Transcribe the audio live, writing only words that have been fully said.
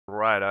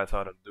Alright, I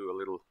thought I'd do a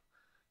little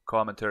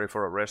commentary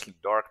for a wrestling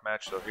dark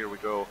match, so here we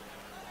go.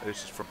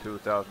 This is from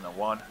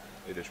 2001.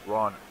 It is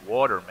Ron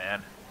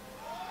Waterman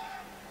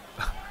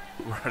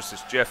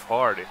versus Jeff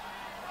Hardy.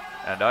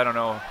 And I don't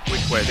know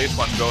which way this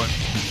one's going,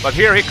 but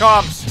here he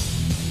comes!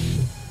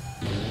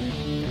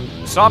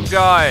 Some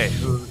guy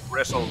who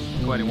wrestled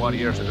 21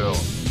 years ago.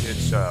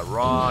 It's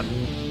Ron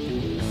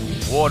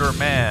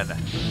Waterman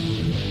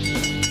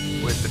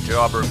with the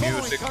jobber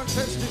music.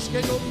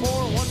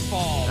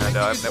 And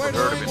I've never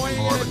heard of it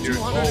before, but here's,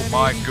 oh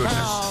my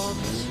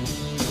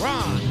goodness.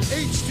 Ron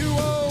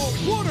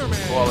H2O Waterman.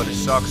 Quality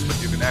sucks,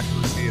 but you can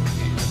actually see it.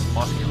 He's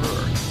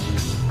muscular.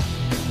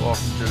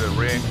 Walks to the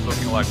ring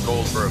looking like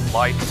Goldberg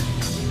light.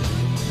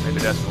 Maybe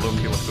that's the look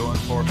he was going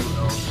for, who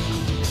knows.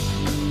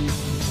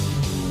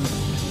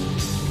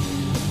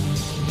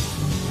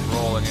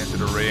 Rolling into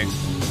the ring.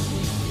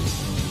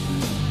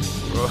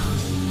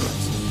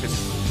 His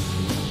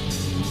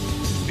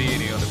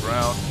beanie on the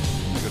ground.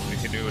 Good thing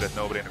he knew that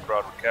nobody in the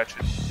crowd would catch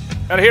it.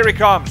 And here he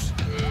comes!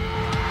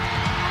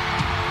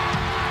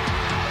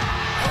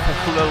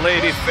 The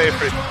lady's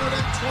favorite.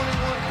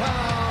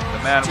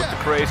 The man with the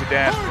crazy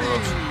dance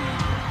moves.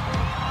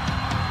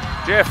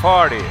 Jeff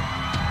Hardy.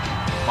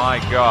 My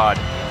God.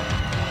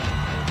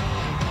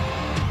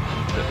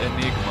 The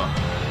enigma.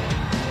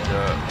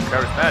 The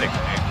charismatic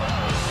enigma.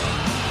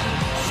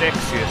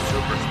 Sexiest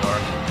superstar.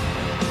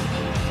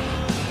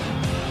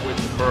 With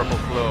the purple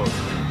clothes.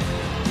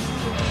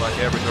 Looking like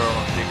every girl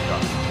on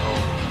TikTok.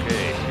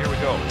 Okay, here we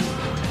go.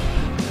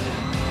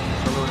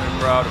 Saluting the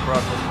crowd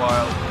across the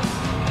wild.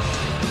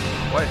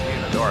 Why is he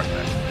in the dark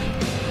match?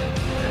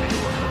 Yeah, he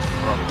was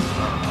probably,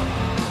 I don't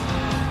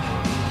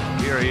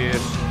know. Here he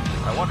is.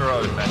 I wonder how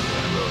this match is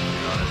going to go, to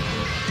be honest.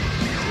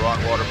 Ron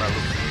Waterman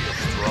looks real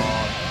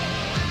strong.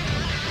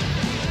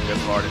 Jeff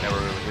Hardy never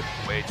really hit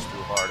the weights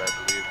too hard, I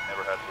believe.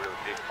 Never had really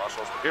big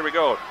muscles. But here we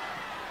go.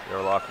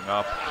 They're locking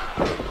up.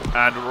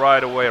 And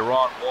right away,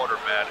 Ron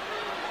Waterman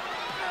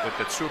with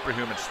that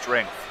superhuman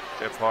strength.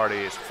 Jeff Hardy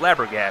is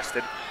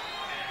flabbergasted.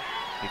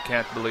 He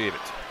can't believe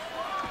it.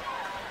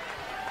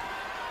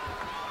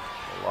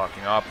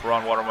 Locking up,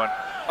 Ron Waterman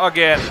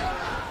again.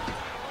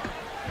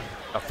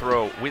 A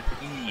throw with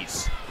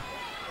ease.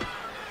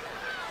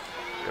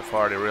 Jeff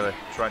Hardy really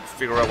trying to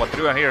figure out what to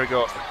do, and here he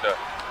goes with the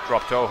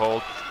drop toe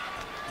hold.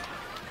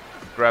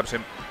 Grabs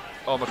him,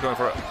 almost going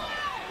for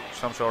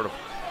some sort of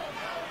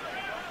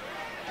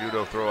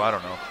judo throw, I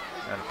don't know.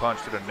 And a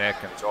punch to the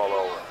neck, and it's all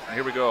over. And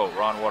here we go,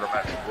 Ron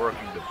Waterman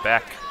working the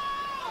back.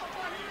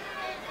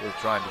 We're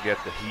trying to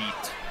get the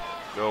heat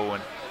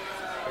going.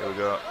 Here we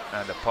go,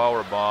 and a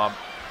power bomb.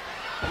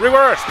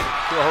 Reversed to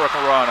a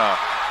Hurricane Rana,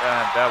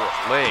 and that was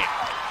late.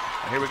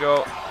 And here we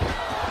go.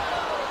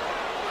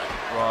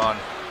 Ron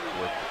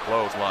with the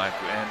clothesline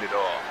to end it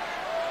all.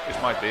 This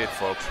might be it,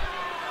 folks.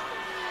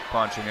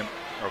 Punching him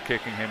or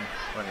kicking him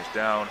when he's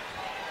down.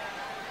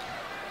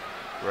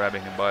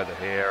 Grabbing him by the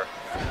hair.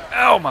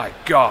 Oh my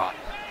God!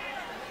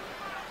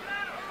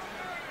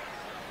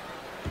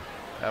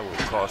 That will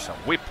cause some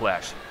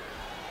whiplash.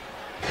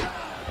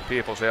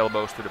 People's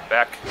elbows to the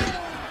back.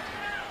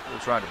 We're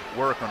trying to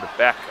work on the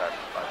back,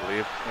 I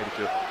believe, maybe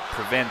to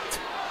prevent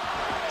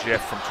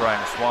Jeff from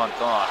trying a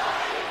swanton.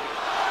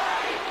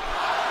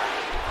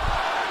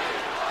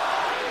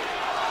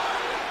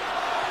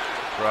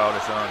 Crowd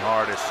is on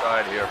Hardy's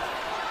side here.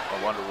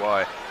 I wonder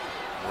why.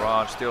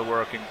 Ron still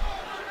working.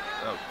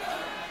 Oh.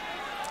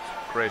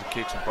 Crazy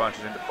kicks and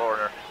punches in the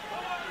corner.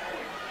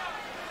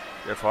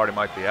 Jeff Hardy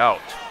might be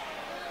out.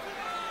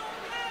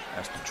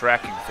 As the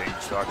tracking thing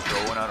starts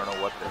going, I don't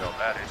know what the hell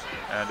that is.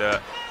 And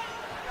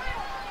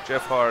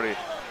Jeff Hardy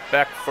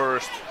back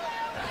first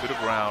to the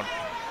ground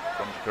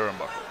from the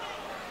turnbuckle.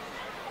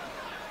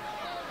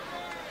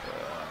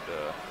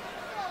 And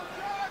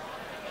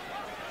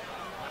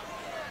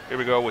here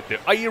we go with the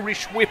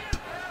Irish whip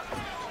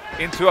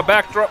into a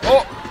backdrop.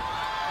 Oh!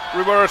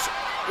 Reverse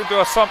into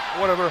a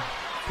whatever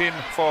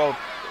pinfall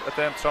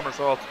attempt,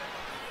 somersault.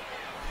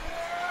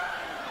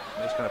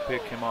 He's gonna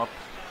pick him up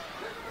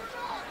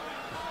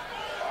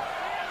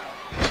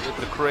with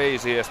the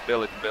craziest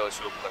belly-to-belly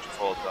suplex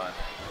of all time.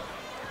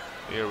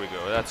 Here we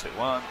go, that's it.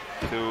 1,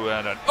 2,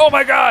 and an... Oh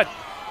my God!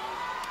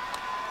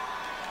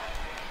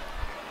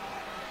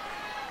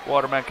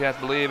 Waterman can't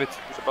believe it.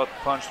 He's about to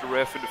punch the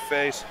ref in the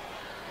face.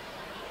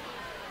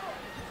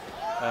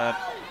 And...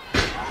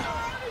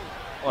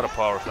 what a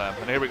power slam.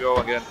 And here we go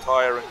again,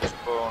 tiring his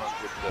opponent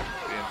with the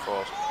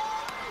pinfalls.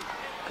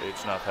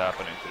 It's not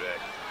happening today,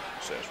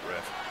 says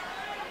ref.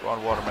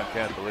 Ron Waterman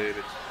can't believe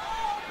it.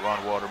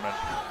 Ron Waterman,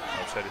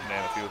 I've said his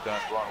name a few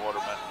times. Ron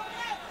Waterman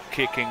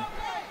kicking.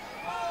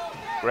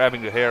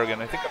 Grabbing the hair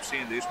again. I think I've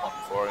seen this one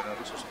before. You know,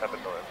 this has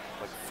happened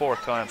like 4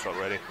 times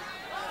already.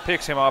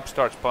 Picks him up,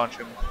 starts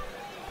punching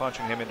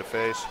him in the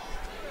face.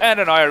 And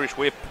an Irish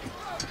whip.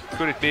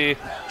 Could it be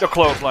the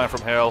clothesline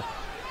from hell?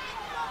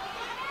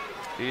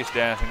 He's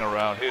dancing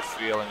around. He's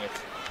feeling it.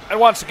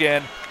 And once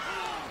again,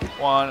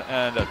 1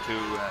 and a 2.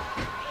 And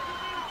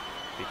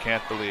he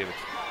can't believe it.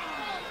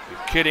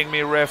 You're kidding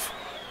me, ref?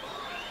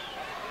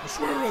 I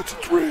swear that's a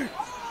 3.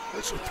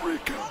 That's a 3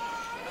 count.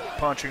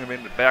 Punching him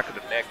in the back of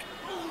the neck.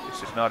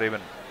 This is not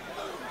even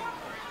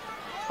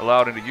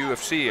allowed in the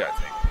UFC, I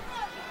think.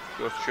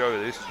 Goes to show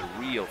you this is a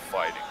real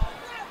fighting.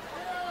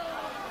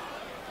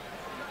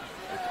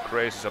 With the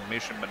crazy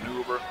submission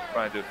maneuver,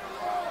 trying to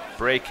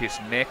break his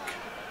neck.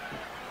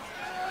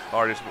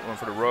 Hardy's going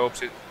for the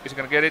ropes. Is he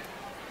going to get it?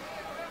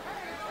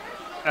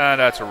 And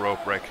that's a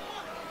rope break.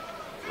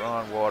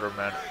 Ron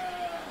Waterman,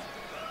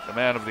 the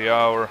man of the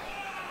hour,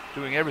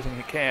 doing everything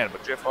he can,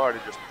 but Jeff Hardy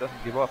just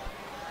doesn't give up.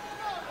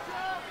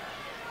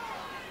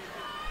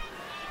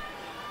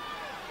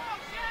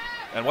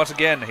 And once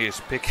again, he's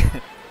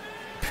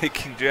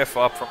picking Jeff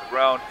up from the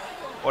ground.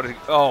 What is he?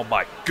 Oh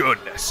my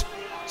goodness!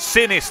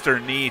 Sinister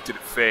knee to the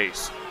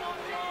face.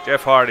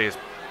 Jeff Hardy is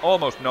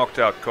almost knocked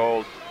out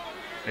cold.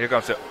 Here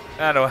comes the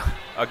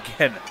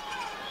again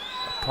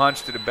a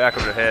punch to the back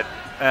of the head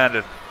and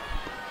a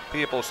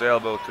people's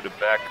elbow to the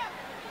back.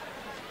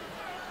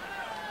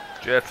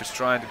 Jeff is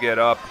trying to get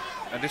up,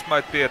 and this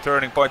might be a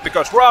turning point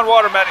because Ron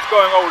Waterman is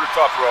going over the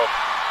top rope.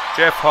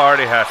 Jeff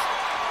Hardy has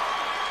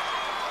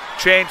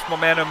changed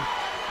momentum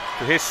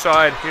to his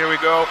side. Here we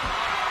go.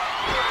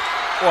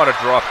 What a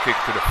drop kick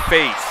to the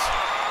face.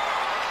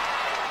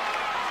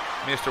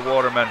 Mr.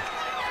 Waterman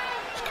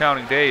is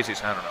counting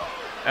daisies, I don't know.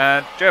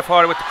 And Jeff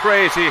Hardy with the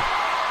crazy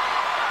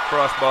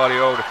crossbody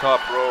over the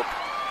top rope.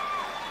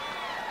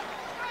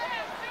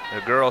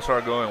 The girls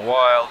are going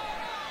wild.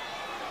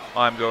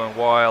 I'm going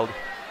wild.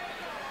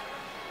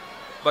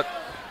 But,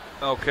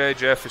 okay,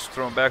 Jeff is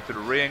thrown back to the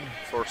ring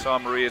for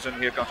some reason.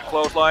 Here comes a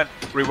clothesline.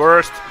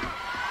 Reversed.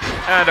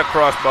 And a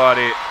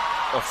crossbody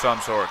of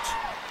some sort.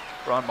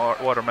 Ron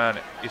Waterman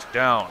is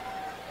down.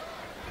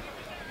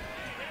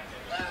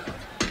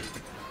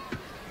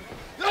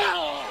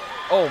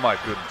 Oh my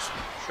goodness.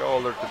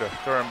 Shoulder to the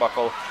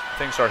turnbuckle.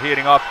 Things are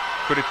heating up.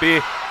 Could it be?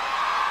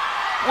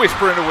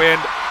 Whisper in the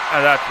wind.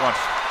 And that one's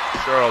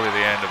surely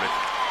the end of it.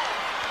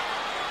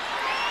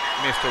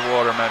 Mr.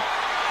 Waterman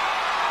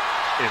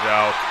is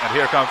out. And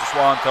here comes the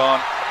Swanton.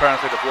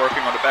 Apparently they're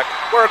working on the back.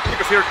 Work,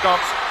 because here it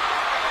comes.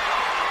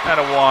 And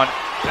a 1,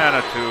 and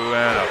a 2,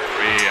 and a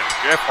 3. And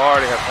Jeff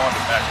Hardy has won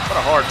the match. What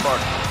a hard part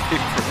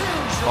victory.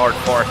 Hard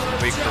part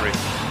victory.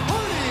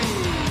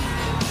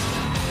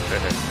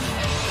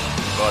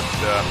 But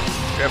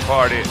Jeff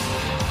Hardy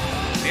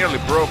nearly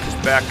broke his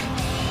back,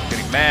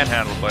 getting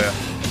manhandled by a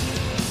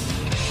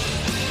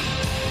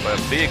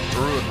big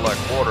brute like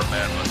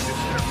Waterman, but it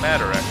didn't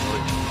matter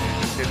actually. He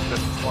just hit the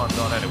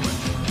Swanton anyway.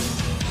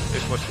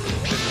 This has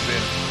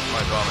been my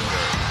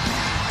commentary.